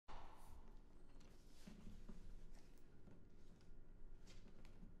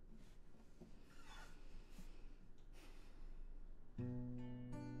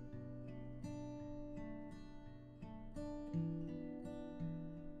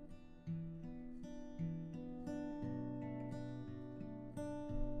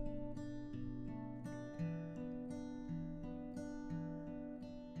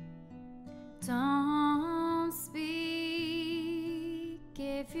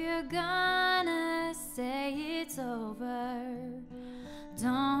you're gonna say it's over,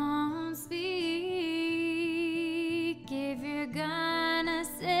 don't speak. If you're gonna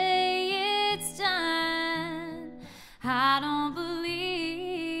say it's done, I don't believe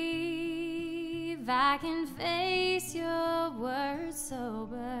I can face your words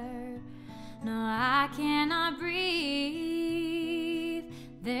sober. No, I cannot breathe.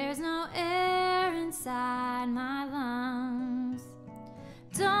 There's no air inside my lungs.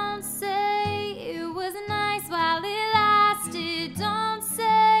 Don't say it was nice while it lasted. Don't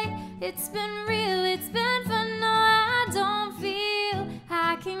say it's been real, it's been fun. No, I don't feel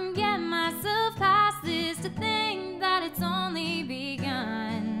I can get myself past this, to think that it's only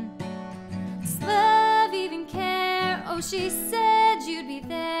begun. Does love even care? Oh, she said you'd be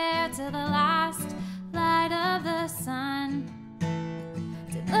there till the last light of the sun.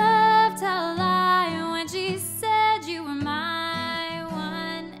 Did love tell a lie when she said you were my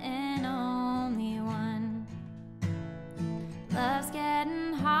one and only one? Love's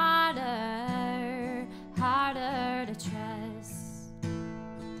getting harder, harder to trust.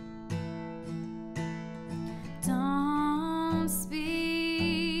 Don't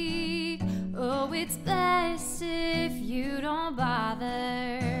speak. Oh, it's best if you don't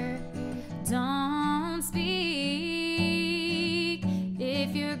bother. Don't speak.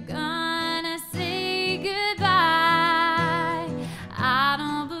 If you're gonna say goodbye, I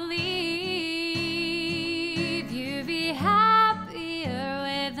don't believe you'd be happier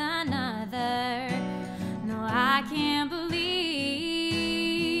with another. No, I can't believe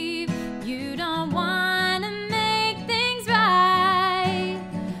you don't want to make things right.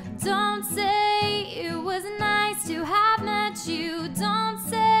 Don't say it was nice to have met you. Don't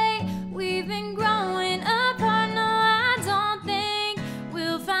say we've been growing apart. No, I don't think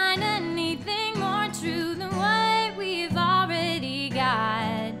we'll find anything more true than what we've already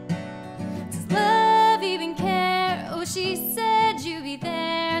got. Does love even care? Oh, she said you'd be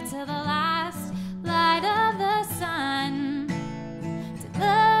there till the last light of the sun. Did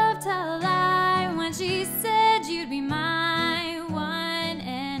love tell a lie when she said you'd be my one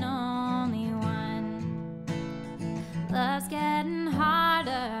and only one? Love's getting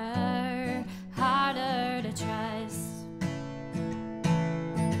harder, harder to trust.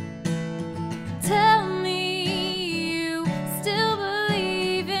 Tell me you still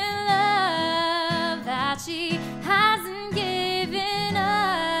believe in love, that she hasn't given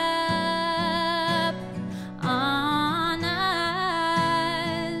up on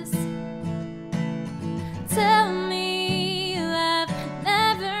us. Tell me love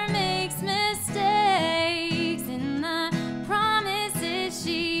never makes mistakes in the promises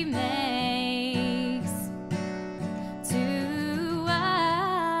she makes to us.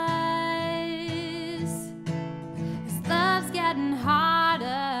 'Cause love's getting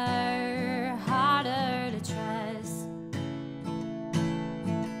harder, harder to trust.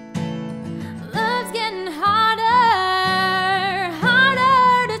 Love's getting harder,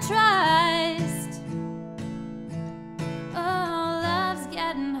 harder to trust. Oh, love's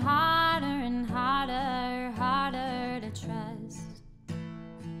getting harder and harder, harder to trust.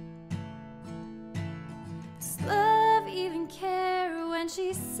 Does love even care when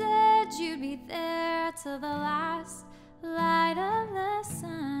she said you'd be there till the last light of the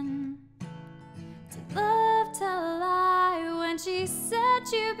sun? Did love tell a lie when she said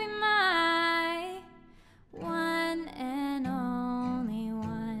you'd be